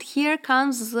here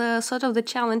comes sort of the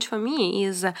challenge for me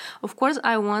is, of course,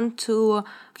 I want to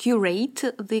curate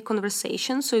the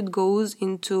conversation so it goes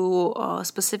into a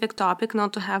specific topic,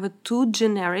 not to have it too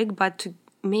generic, but to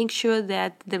make sure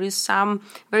that there is some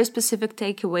very specific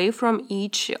takeaway from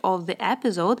each of the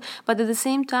episode. But at the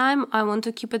same time, I want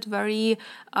to keep it very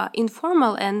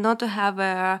informal and not to have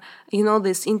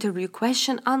this interview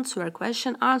question answer.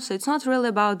 It's not really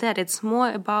about that. It's more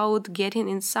about getting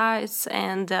insights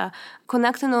and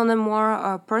connecting on a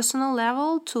more personal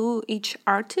level to each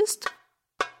artist.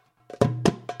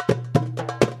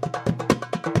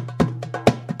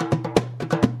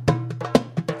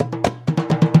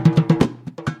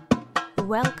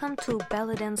 Welcome to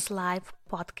Belly Dance Live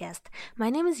podcast. My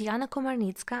name is Yana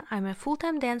Komarnitska. I'm a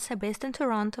full-time dancer based in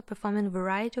Toronto, performing a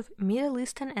variety of Middle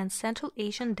Eastern and Central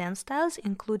Asian dance styles,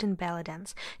 including belly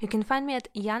dance. You can find me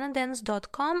at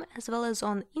yanadance.com as well as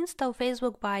on Insta or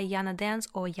Facebook by Yana Dance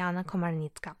or Yana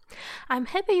Komarnitska. I'm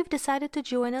happy you've decided to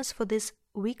join us for this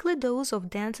weekly dose of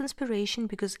dance inspiration,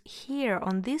 because here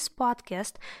on this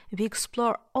podcast we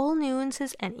explore all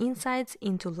nuances and insights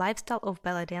into lifestyle of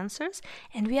belly dancers,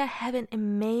 and we are having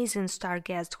amazing star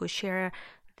guests who share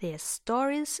their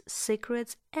stories,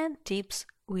 secrets and tips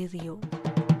with you.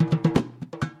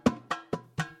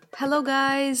 Hello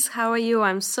guys, how are you?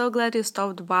 I'm so glad you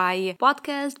stopped by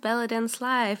podcast Belly Dance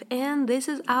Live, and this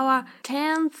is our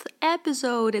 10th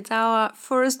episode. It's our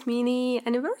first mini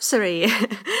anniversary.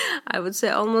 I would say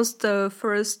almost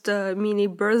first mini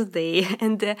birthday.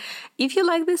 And if you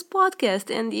like this podcast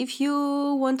and if you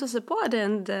want to support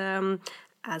and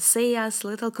say us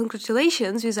little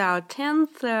congratulations with our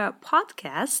 10th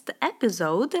podcast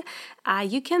episode,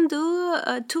 you can do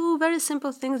two very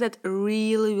simple things that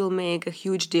really will make a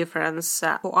huge difference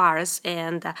for us,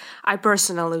 and I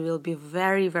personally will be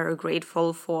very, very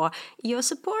grateful for your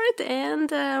support and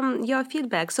your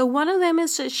feedback. So one of them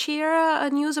is share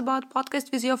news about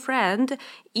podcast with your friend.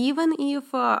 Even if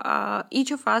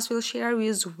each of us will share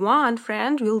with one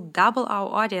friend, we'll double our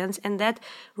audience, and that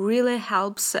really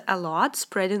helps a lot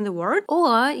spreading the word.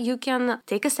 Or you can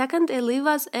take a second and leave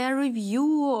us a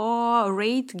review or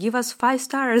rate, give us 5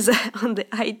 stars on the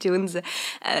iTunes.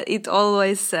 It's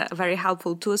always very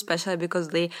helpful too, especially because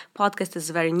the podcast is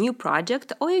a very new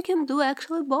project. Or you can do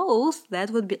actually both.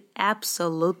 That would be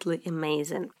absolutely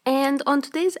amazing. And on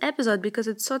today's episode, because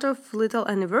it's sort of little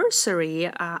anniversary,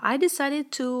 I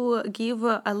decided to give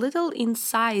a little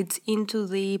insight into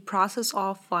the process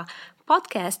of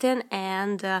podcasting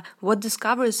and what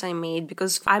discoveries I made,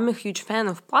 because I'm a huge fan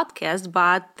of podcasts,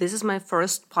 but this is my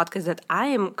first podcast that I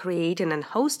am creating and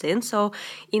hosting. So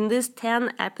in this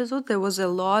 10 episodes, there was a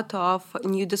lot of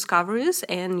new discoveries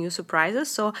and new surprises.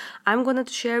 So I'm going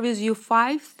to share with you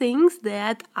 5 things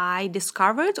that I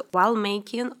discovered while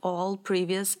making all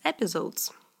previous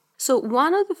episodes. So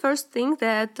one of the first things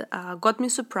that got me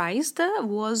surprised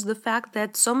was the fact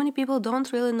that so many people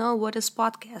don't really know what is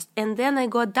podcast. And then I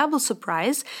got double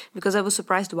surprised, because I was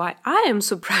surprised why I am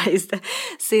surprised,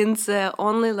 since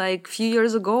only like few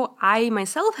years ago, I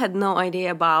myself had no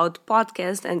idea about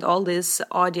podcast and all these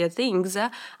audio things.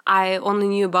 I only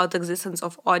knew about the existence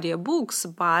of audiobooks,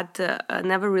 but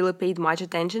never really paid much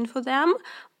attention for them.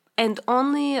 And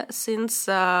only since,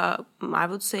 I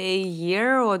would say, a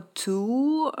year or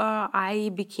two,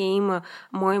 I became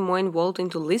more and more involved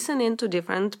into listening to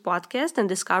different podcasts and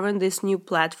discovering this new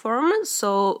platform.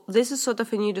 So this is sort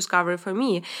of a new discovery for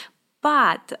me.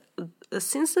 But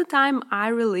since the time I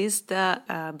released the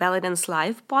Belly Dance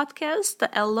Live podcast,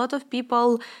 a lot of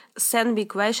people send me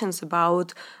questions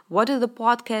about what is the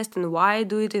podcast and why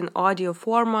do it in audio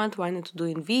format, why not to do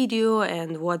in video,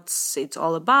 and what's it's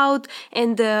all about.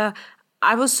 And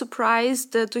I was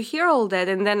surprised to hear all that.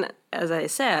 And then, as I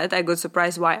said, I got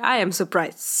surprised why I am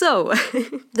surprised. So,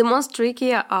 the most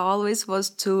tricky always was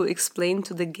to explain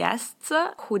to the guests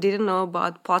who didn't know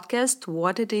about podcast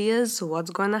what it is, what's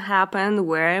gonna happen,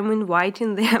 where I'm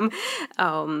inviting them,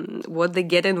 what they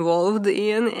get involved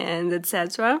in, and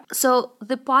etc. So,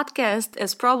 the podcast,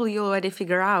 as probably you already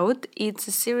figure out, it's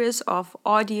a series of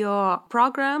audio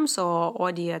programs or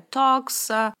audio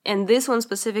talks, and this one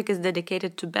specific is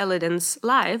dedicated to Belly Dance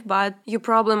Live, but you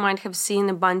probably might have seen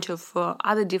a bunch of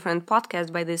other different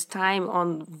podcasts by this time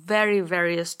on very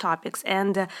various topics.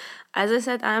 And as I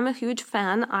said, I'm a huge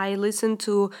fan. I listen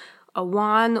to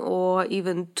one or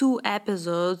even two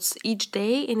episodes each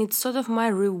day, and it's sort of my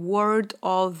reward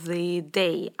of the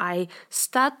day. I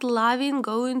start loving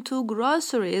going to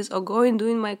groceries or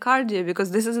doing my cardio,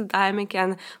 because this is the time I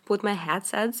can put my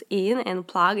headsets in and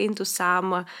plug into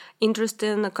some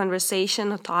interesting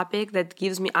conversation or topic that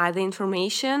gives me either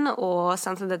information or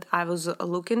something that I was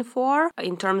looking for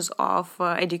in terms of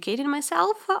educating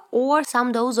myself, or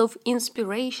some dose of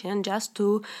inspiration just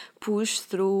to push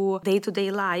through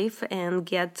day-to-day life and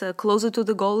get closer to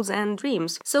the goals and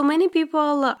dreams. So many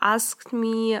people asked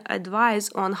me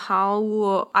advice on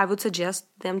how I would suggest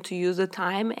them to use the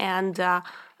time and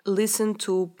listen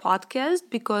to podcasts,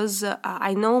 because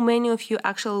I know many of you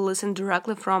actually listen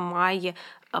directly from my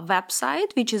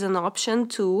website, which is an option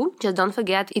too. Just don't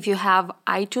forget, if you have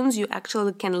iTunes, you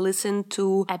actually can listen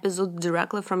to episodes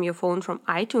directly from your phone from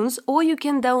iTunes, or you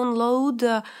can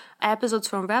download episodes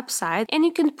from website and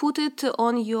you can put it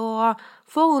on your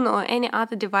phone or any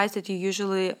other device that you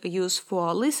usually use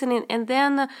for listening, and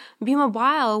then be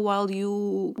mobile while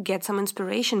you get some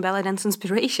inspiration, belly dance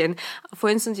inspiration. For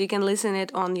instance, you can listen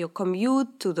it on your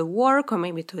commute to the work or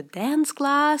maybe to a dance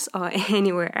class or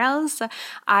anywhere else.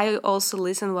 I also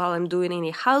listen while I'm doing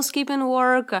any housekeeping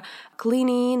work,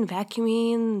 cleaning,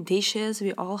 vacuuming, dishes.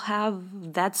 We all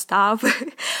have that stuff.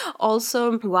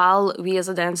 Also, while we as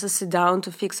a dancers sit down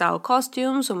to fix our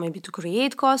costumes or maybe to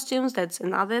create costumes, that's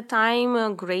another time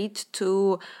great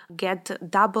to get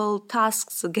double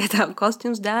tasks, get our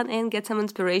costumes done and get some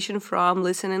inspiration from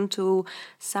listening to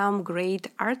some great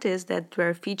artists that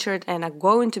were featured and are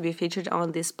going to be featured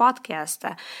on this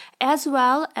podcast. As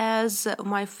well as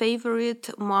my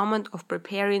favorite moment of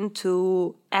preparing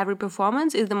to every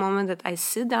performance is the moment that I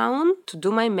sit down to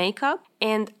do my makeup,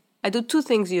 and I do two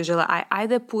things usually. I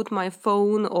either put my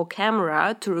phone or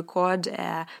camera to record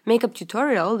a makeup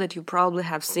tutorial that you probably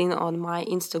have seen on my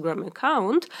Instagram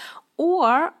account,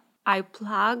 or I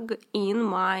plug in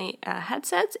my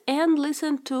headsets and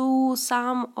listen to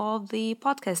some of the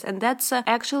podcasts. And that's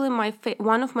actually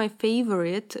one of my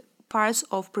favorite parts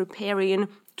of preparing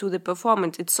to the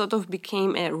performance. It sort of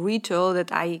became a ritual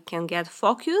that I can get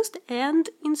focused and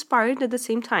inspired at the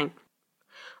same time.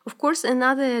 Of course,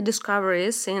 another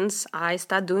discovery since I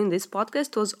started doing this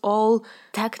podcast was all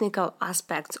technical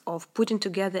aspects of putting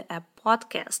together a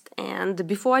podcast. And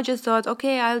before I just thought,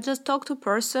 okay, I'll just talk to a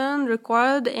person,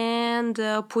 record and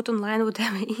put online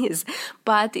whatever it is.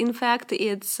 But in fact,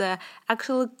 it's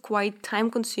actually quite time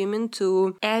consuming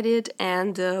to edit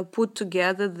and put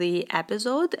together the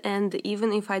episode. And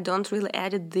even if I don't really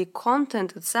edit the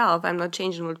content itself, I'm not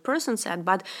changing what person said,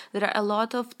 but there are a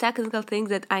lot of technical things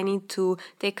that I need to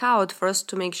take out first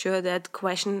to make sure that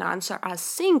question and answer are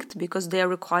synced, because they are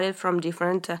recorded from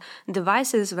different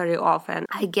devices very often.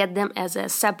 I get them as a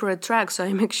separate track, so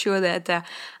I make sure that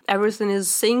everything is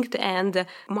synced and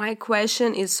my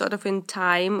question is sort of in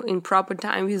proper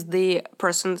time with the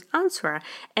person's answer.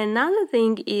 Another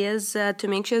thing is to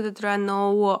make sure that there are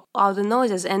no other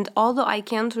noises, and although I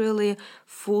can't really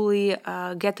fully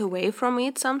get away from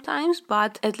it sometimes,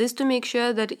 but at least to make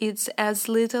sure that it's as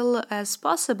little as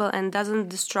possible and doesn't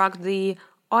distract the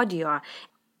audio.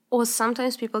 Or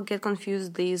sometimes people get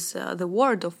confused the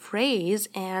word or phrase,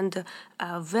 and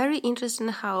very interesting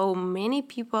how many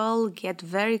people get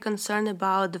very concerned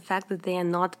about the fact that they are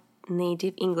not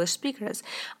native English speakers.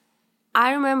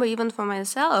 I remember even for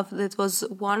myself, that was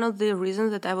one of the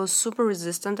reasons that I was super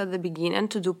resistant at the beginning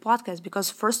to do podcasts, because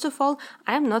first of all,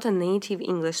 I am not a native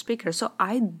English speaker, so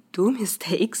I do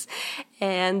mistakes.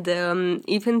 And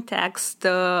even text,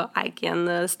 I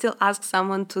can still ask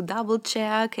someone to double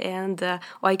check, and or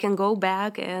I can go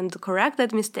back and correct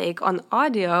that mistake. On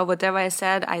audio, whatever I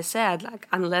said, like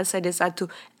unless I decide to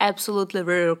absolutely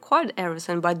re-record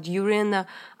everything. But during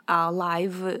a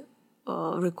live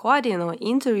recording or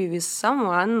interview with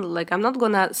someone, like I'm not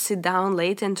gonna sit down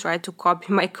late and try to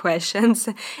copy my questions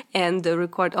and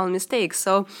record all mistakes.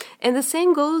 So, and the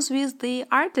same goes with the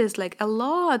artists, like a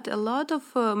lot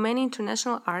of many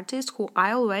international artists who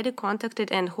I already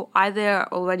contacted and who either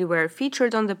already were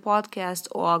featured on the podcast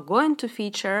or are going to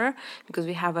feature, because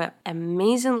we have an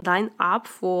amazing line-up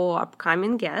for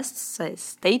upcoming guests, so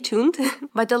stay tuned.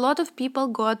 But a lot of people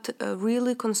got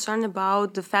really concerned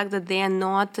about the fact that they are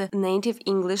not native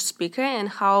English speaker and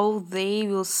how they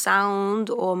will sound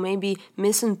or maybe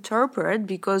misinterpret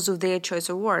because of their choice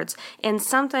of words. And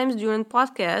sometimes during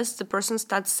podcasts, the person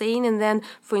starts saying, and then,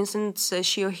 for instance,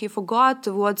 she or he forgot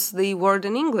what's the word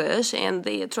in English and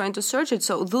they are trying to search it.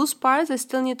 So those parts, I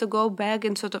still need to go back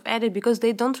and sort of edit, because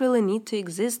they don't really need to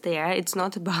exist there. It's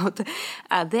not about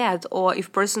that. Or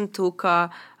if person took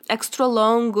extra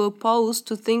long pause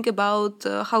to think about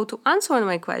how to answer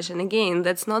my question. Again,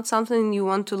 that's not something you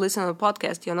want to listen to a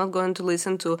podcast. You're not going to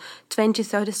listen to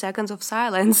 20-30 seconds of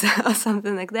silence or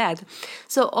something like that.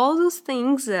 So all those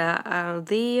things,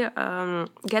 they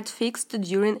get fixed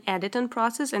during editing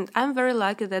process, and I'm very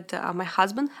lucky that my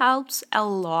husband helps a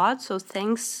lot, so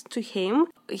thanks to him.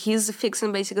 He's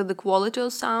fixing basically the quality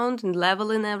of sound and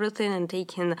leveling everything and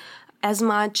taking as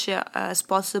much as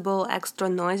possible extra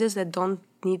noises that don't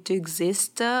need to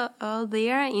exist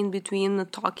there in between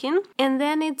talking. And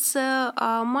then it's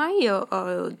my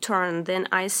turn. Then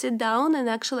I sit down and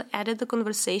actually edit the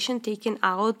conversation, taking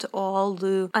out all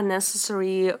the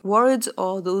unnecessary words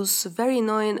or those very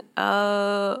annoying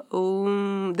that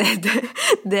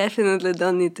definitely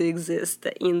don't need to exist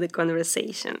in the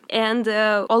conversation. And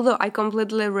although I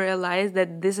completely realize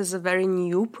that this is a very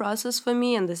new process for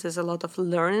me and this is a lot of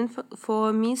learning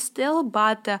for me still,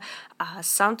 but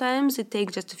sometimes it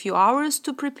takes just a few hours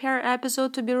to prepare an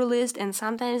episode to be released, and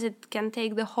sometimes it can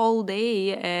take the whole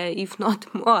day, if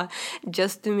not more,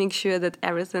 just to make sure that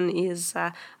everything is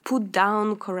put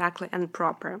down correctly and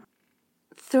proper.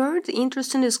 Third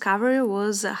interesting discovery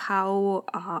was how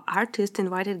artists,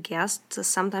 invited guests,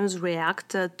 sometimes react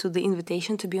to the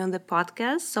invitation to be on the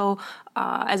podcast. So,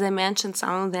 as I mentioned,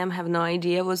 some of them have no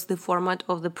idea what the format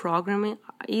of the program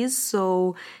is,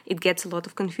 so it gets a lot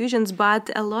of confusions. But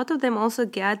a lot of them also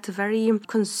get very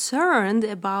concerned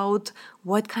about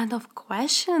what kind of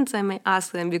questions I may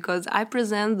ask them, because I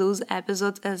present those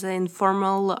episodes as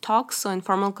informal talks or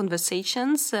informal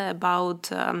conversations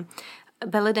about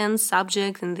belly dance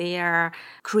subject and their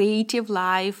creative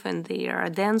life and their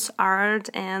dance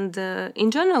art and in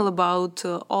general about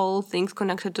all things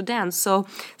connected to dance. So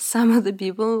some of the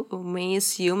people may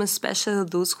assume, especially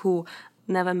those who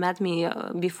never met me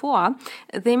before,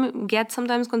 they get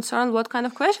sometimes concerned what kind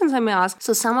of questions I may ask.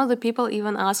 So some of the people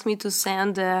even ask me to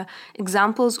send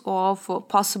examples of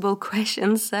possible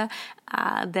questions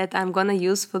that I'm gonna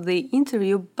use for the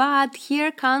interview. But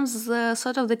here comes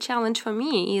sort of the challenge for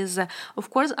me is, of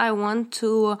course, I want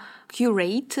to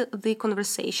curate the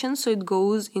conversation so it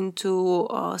goes into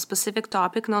a specific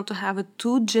topic, not to have it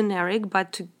too generic,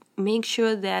 but to make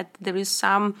sure that there is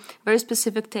some very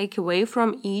specific takeaway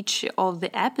from each of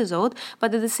the episode.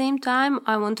 But at the same time,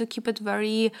 I want to keep it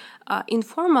very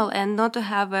informal and not to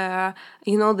have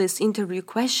this interview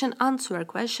question answer.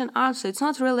 It's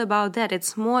not really about that.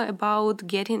 It's more about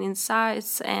getting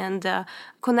insights and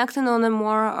connecting on a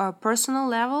more personal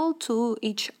level to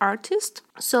each artist.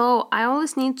 So I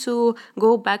always need to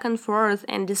go back and forth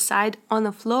and decide on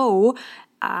a flow.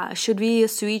 Should we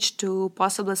switch to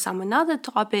possibly some another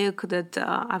topic that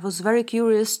I was very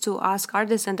curious to ask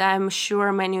artists, and I'm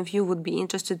sure many of you would be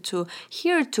interested to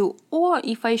hear too, or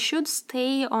if I should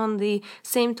stay on the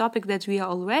same topic that we are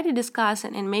already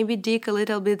discussing and maybe dig a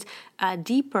little bit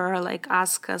deeper, like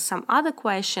ask some other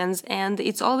questions. And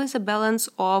it's always a balance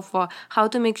of how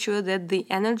to make sure that the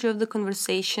energy of the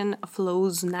conversation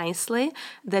flows nicely,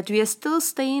 that we are still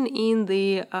staying in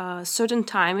the certain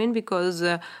timing, because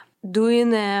doing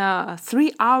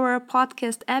 3-hour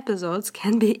podcast episodes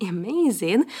can be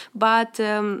amazing, but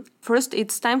first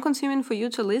it's time consuming for you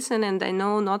to listen, and I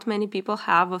know not many people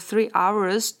have 3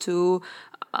 hours to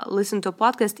listen to a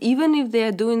podcast, even if they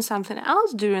are doing something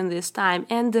else during this time.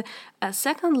 And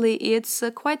secondly, it's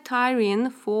quite tiring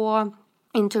for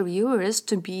interviewers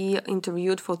to be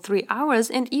interviewed for 3 hours.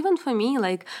 And even for me,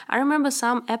 like I remember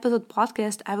some episode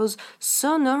podcast, I was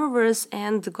so nervous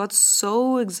and got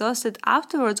so exhausted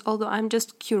afterwards, although I'm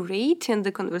just curating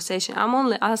the conversation. I'm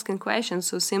only asking questions,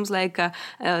 so it seems like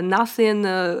nothing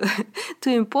too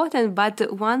important.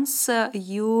 But once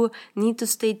you need to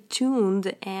stay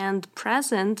tuned and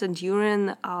present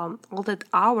during all that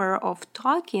hour of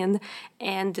talking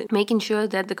and making sure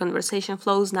that the conversation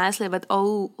flows nicely, but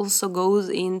also goes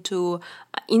into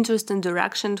interesting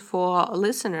direction for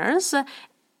listeners,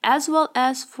 as well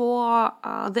as for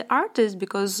the artists,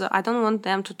 because I don't want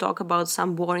them to talk about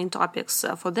some boring topics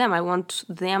for them. I want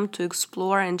them to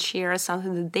explore and share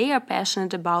something that they are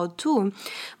passionate about too.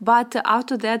 But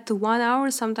after that 1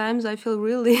 hour, sometimes I feel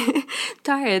really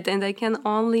tired, and I can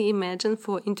only imagine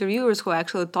for interviewers who are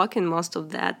actually talking most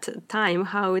of that time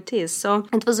how it is. So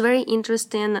it was very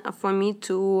interesting for me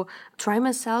to try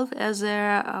myself as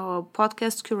a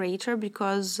podcast curator,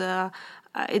 because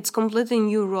it's completely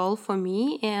new role for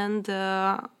me, and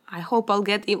I hope I'll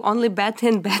get only better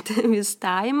and better with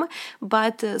time.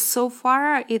 But so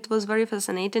far, it was very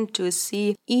fascinating to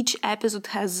see each episode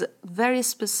has very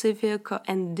specific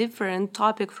and different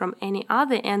topic from any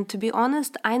other. And to be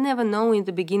honest, I never know in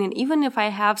the beginning, even if I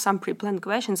have some pre-planned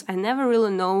questions, I never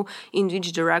really know in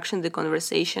which direction the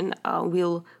conversation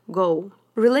will go.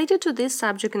 Related to this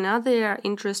subject, another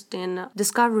interesting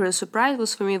discovery or surprise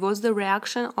was the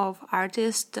reaction of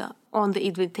artists on the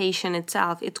invitation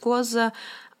itself. It was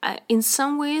in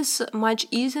some ways much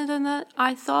easier than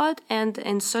I thought, and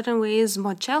in certain ways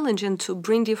more challenging to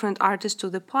bring different artists to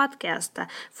the podcast.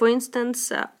 For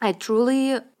instance, I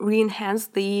truly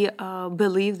re-enhanced the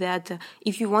belief that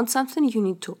if you want something, you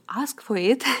need to ask for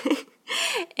it.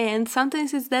 And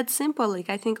sometimes it's that simple. Like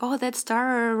I think, that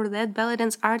star or that belly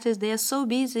dance artist, they are so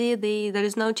busy. There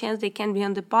is no chance they can be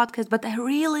on the podcast. But I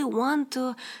really want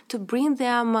to bring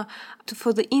them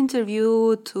for the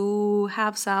interview to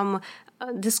have some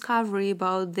discovery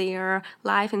about their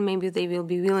life, and maybe they will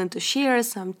be willing to share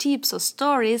some tips or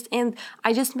stories. And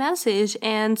I just message,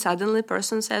 and suddenly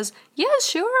person says, yes,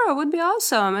 sure, it would be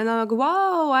awesome. And I'm like,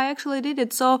 wow, I actually did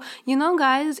it. So,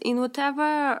 guys, in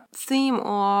whatever theme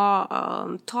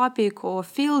or topic or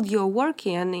field you're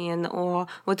working in, or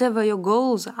whatever your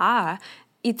goals are,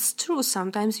 it's true.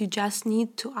 Sometimes you just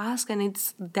need to ask, and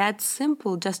it's that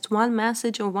simple. Just one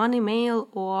message or one email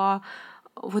or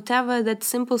whatever that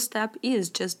simple step is,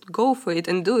 just go for it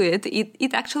and do it.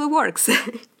 It actually works.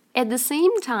 At the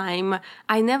same time,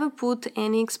 I never put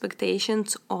any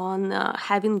expectations on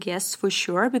having guests for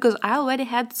sure, because I already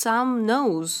had some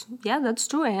no's. Yeah, that's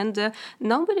true. And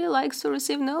nobody likes to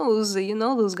receive no's.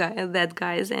 Those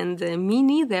guys, and me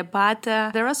neither. But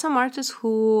there are some artists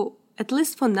who, at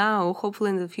least for now, hopefully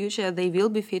in the future, they will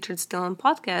be featured still on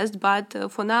podcast,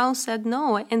 but for now said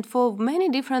no, and for many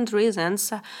different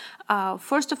reasons.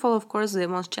 First of all, of course, the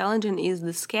most challenging is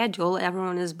the schedule.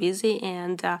 Everyone is busy,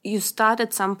 and you start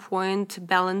at some point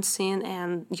balancing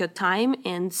and your time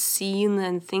and seeing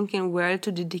and thinking where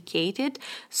to dedicate it.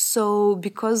 So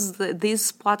because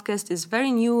this podcast is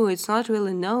very new, it's not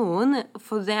really known,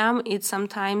 for them it's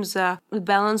sometimes a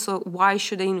balance of why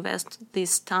should I invest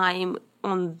this time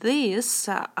on this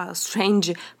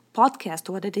strange podcast,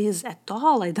 what it is at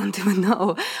all, I don't even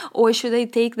know. Or should I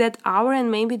take that hour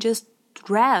and maybe just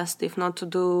rest, if not to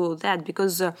do that?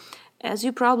 Because as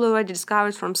you probably already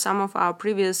discovered from some of our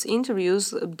previous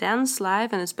interviews, dance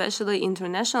life, and especially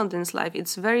international dance life,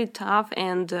 it's very tough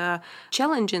and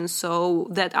challenging. So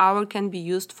that hour can be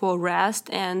used for rest,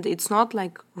 and it's not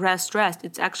like rest.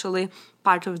 It's actually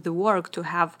part of the work to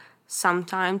have some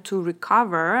time to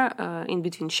recover in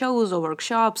between shows or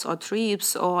workshops or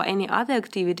trips or any other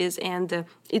activities, and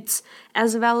it's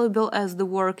as valuable as the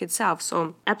work itself.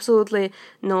 So absolutely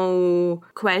no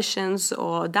questions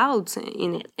or doubts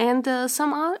in it. And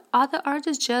some other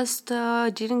artists just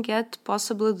didn't get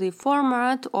possibly the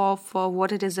format of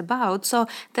what it is about. So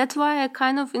that's why I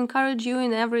kind of encourage you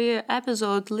in every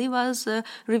episode, leave us a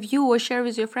review or share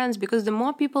with your friends, because the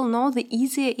more people know, the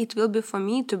easier it will be for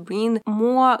me to bring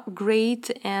more great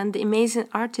and amazing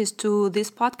artists to this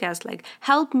podcast. Like,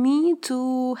 help me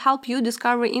to help you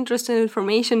discover interesting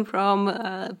information from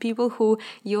people who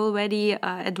you already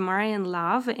admire and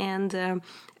love, and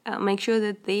make sure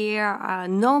that they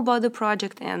know about the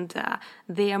project, and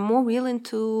they are more willing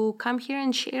to come here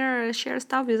and share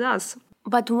stuff with us.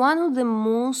 But one of the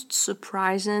most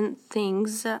surprising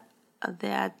things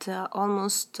that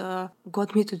almost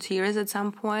got me to tears at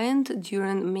some point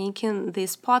during making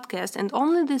this podcast, and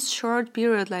only this short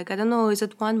period, like, I don't know, is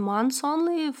it 1 month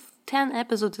only? If 10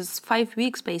 episodes is 5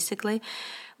 weeks basically,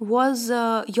 was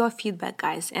your feedback,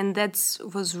 guys. And that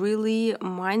was really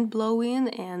mind-blowing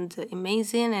and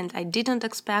amazing, and I didn't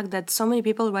expect that so many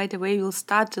people right away will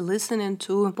start listening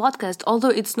to a podcast, although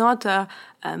it's not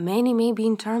many maybe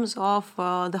in terms of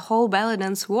the whole belly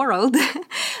dance world,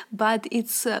 but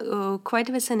it's quite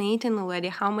fascinating already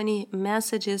how many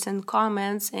messages and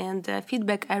comments and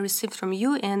feedback I received from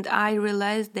you, and I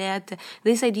realized that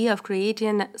this idea of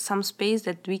creating some space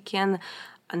that we can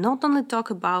not only talk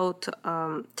about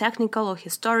technical or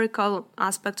historical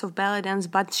aspects of belly dance,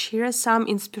 but share some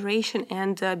inspiration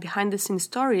and behind-the-scenes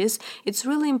stories. It's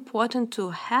really important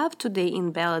to have today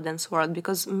in belly dance world,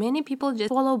 because many people just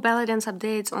follow belly dance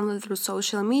updates only through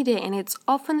social media, and it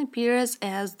often appears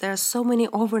as there's so many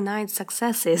overnight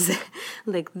successes.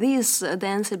 Like, this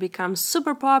dancer becomes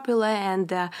super popular,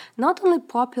 and not only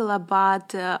popular,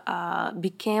 but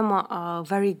became a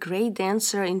very great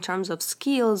dancer in terms of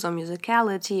skills or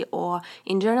musicality, personality or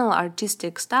in general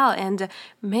artistic style. And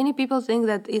many people think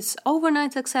that it's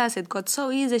overnight success. It got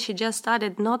so easy. She just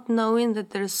started, not knowing that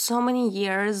there's so many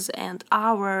years and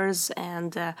hours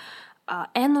and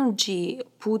energy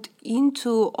put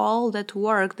into all that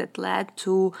work that led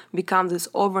to become this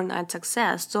overnight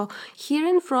success. So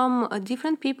hearing from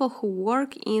different people who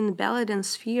work in ballet dance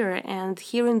sphere and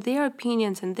hearing their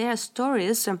opinions and their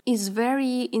stories is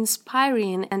very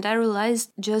inspiring, and I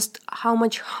realized just how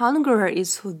much hunger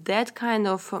is for that kind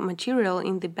of material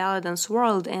in the ballet dance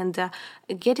world, and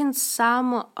getting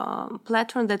some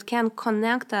platform that can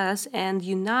connect us and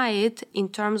unite in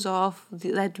terms of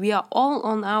that we are all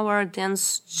on our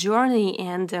dance journey.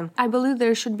 And I believe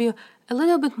there should be a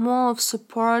little bit more of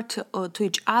support to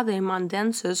each other among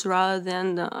dancers rather than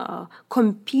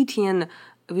competing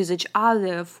with each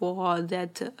other for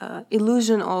that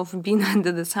illusion of being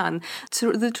under the sun.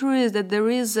 So the truth is that there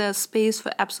is a space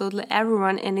for absolutely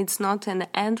everyone, and it's not an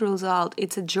end result,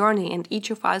 it's a journey, and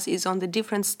each of us is on the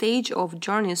different stage of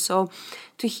journey. So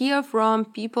to hear from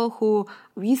people who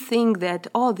we think that,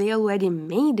 oh, they already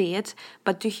made it,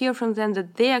 but to hear from them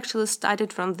that they actually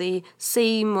started from the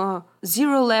same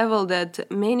zero level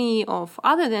that many of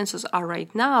other dancers are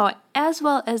right now, as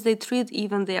well as they treat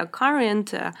even their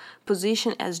current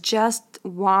position as just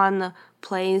one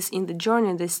place in the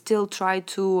journey. They still try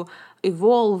to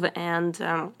evolve and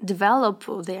develop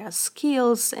their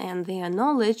skills and their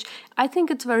knowledge. I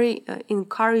think it's very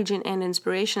encouraging and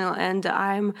inspirational, and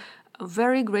I'm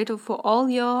very grateful for all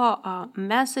your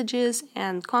messages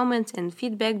and comments and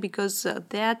feedback, because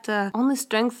that only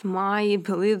strengthens my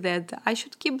belief that I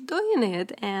should keep doing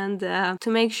it, and to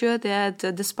make sure that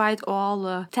despite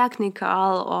all technical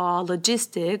or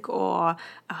logistic or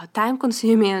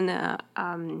time-consuming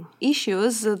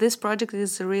issues, this project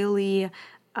is really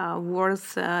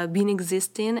worth being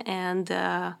existing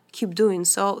and keep doing.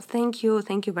 So thank you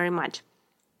very much.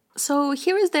 So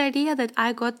here is the idea that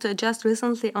I got just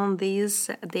recently on these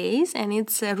days, and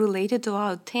it's related to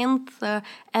our 10th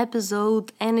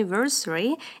episode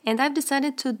anniversary, and I've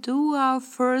decided to do our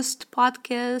first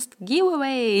podcast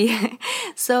giveaway.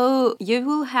 So you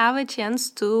will have a chance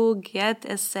to get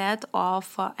a set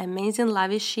of amazing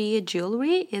Lavishi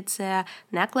jewelry. It's a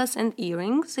necklace and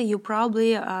earrings. You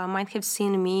probably might have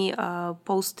seen me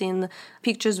posting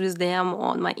pictures with them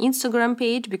on my Instagram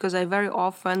page, because I very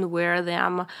often wear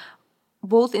them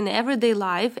both in everyday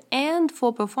life and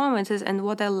for performances. And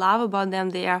what I love about them,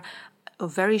 they are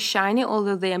very shiny,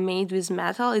 although they are made with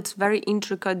metal. It's very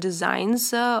intricate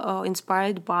designs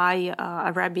inspired by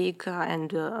Arabic and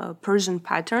Persian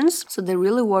patterns. So they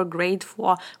really work great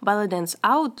for ballet dance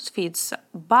outfits,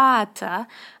 but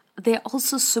they're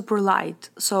also super light.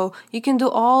 So you can do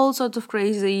all sorts of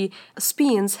crazy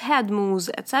spins, head moves,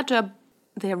 etc.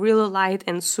 They're really light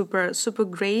and super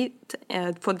great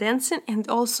for dancing, and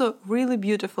also really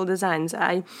beautiful designs.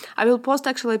 I will post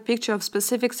actually a picture of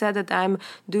specific set that I'm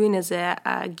doing as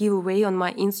a giveaway on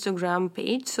my Instagram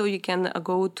page, so you can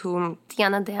go to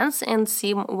Tiana Dance and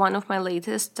see one of my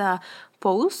latest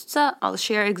posts. I'll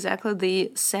share exactly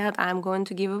the set I'm going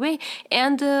to give away,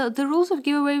 and the rules of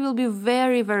giveaway will be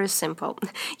very simple.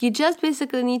 You just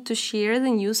basically need to share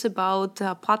the news about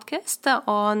podcast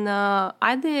on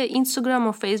either Instagram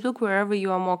or Facebook, wherever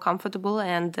you are more comfortable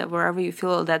and wherever you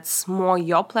feel that's more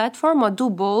your platform, or do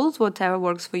both, whatever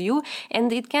works for you.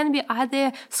 And it can be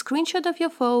either screenshot of your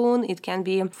phone, it can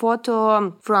be a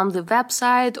photo from the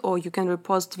website, or you can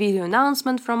repost video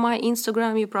announcement from my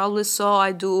Instagram. You probably saw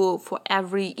I do for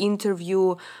every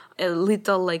interview a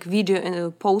little video and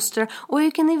a poster, or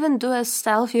you can even do a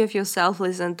selfie of yourself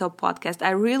listening to a podcast.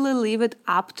 I really leave it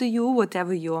up to you,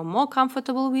 whatever you are more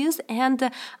comfortable with.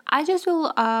 And I just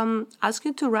will ask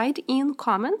you to write in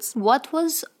comments what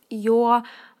was your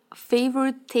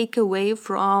favorite takeaway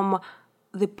from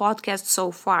the podcast so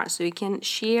far. So you can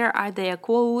share either a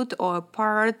quote or a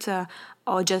part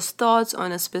or just thoughts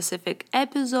on a specific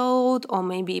episode, or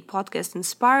maybe a podcast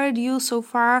inspired you so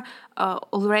far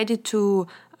already to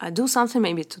do something,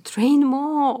 maybe to train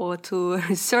more or to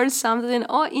research something,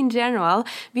 or in general,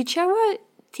 whichever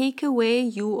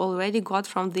takeaway you already got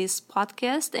from this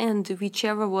podcast and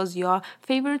whichever was your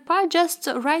favorite part, just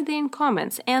write it in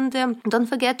comments. And don't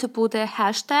forget to put a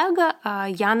hashtag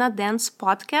Yana Dance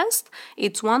Podcast.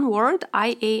 It's one word,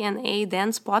 IANA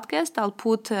Dance Podcast. I'll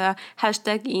put a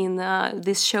hashtag in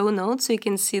this show notes so you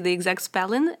can see the exact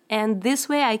spelling, and this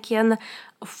way I can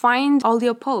find all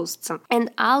your posts,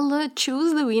 and I'll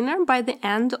choose the winner by the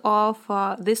end of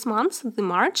this month, the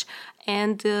March,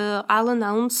 and I'll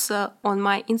announce on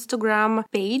my Instagram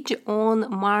page on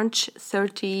March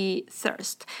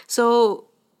 31st. So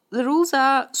The rules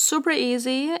are super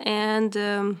easy, and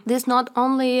this not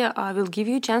only will give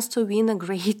you a chance to win a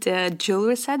great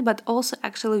jewelry set, but also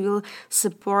actually will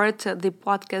support the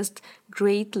podcast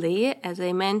greatly. As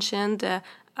I mentioned,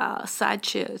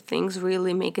 such things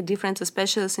really make a difference,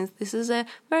 especially since this is a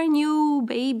very new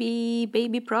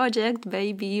baby project,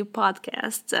 baby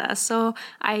podcast. So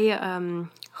I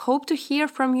hope to hear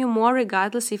from you more,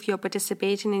 regardless if you're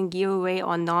participating in giveaway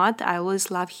or not. I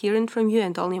always love hearing from you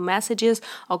and all your messages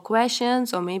or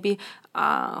questions, or maybe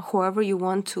whoever you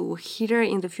want to hear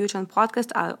in the future on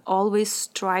podcast. I always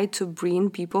try to bring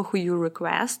people who you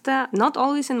request. Not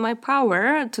always in my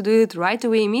power to do it right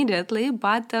away immediately,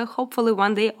 but hopefully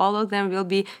one day all of them will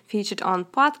be featured on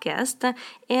podcast.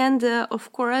 And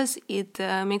of course, it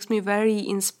makes me very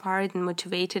inspired and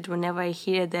motivated whenever I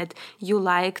hear that you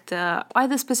liked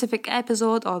either specific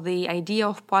episode or the idea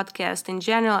of podcast in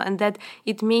general, and that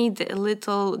it made a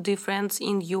little difference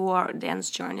in your dance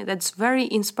journey. That's very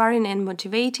inspiring and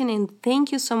motivating, and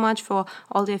thank you so much for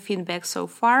all your feedback so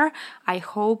far. I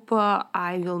hope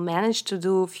I will manage to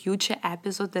do future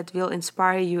episodes that will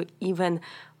inspire you even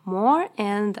more.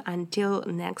 And until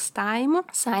next time,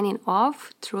 signing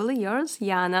off, truly yours,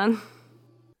 Yana.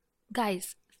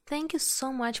 Guys, thank you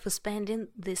so much for spending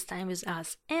this time with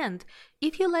us. And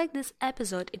if you like this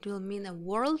episode, it will mean a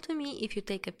world to me if you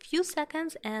take a few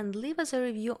seconds and leave us a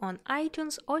review on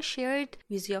iTunes or share it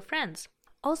with your friends.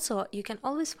 Also, you can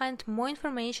always find more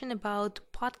information about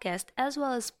podcast as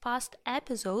well as past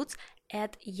episodes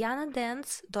at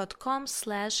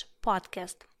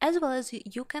yanadance.com/podcast. As well as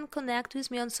you can connect with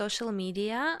me on social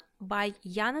media by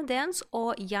Yana Dance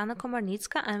or Yana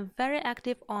Komarnitska. I'm very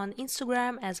active on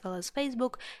Instagram as well as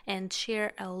Facebook and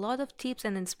share a lot of tips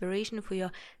and inspiration for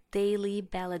your daily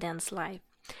belly dance life.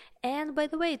 And by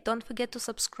the way, don't forget to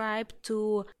subscribe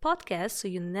to podcasts so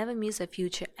you never miss a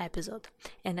future episode.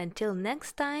 And until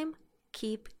next time,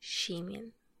 keep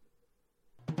shimmying.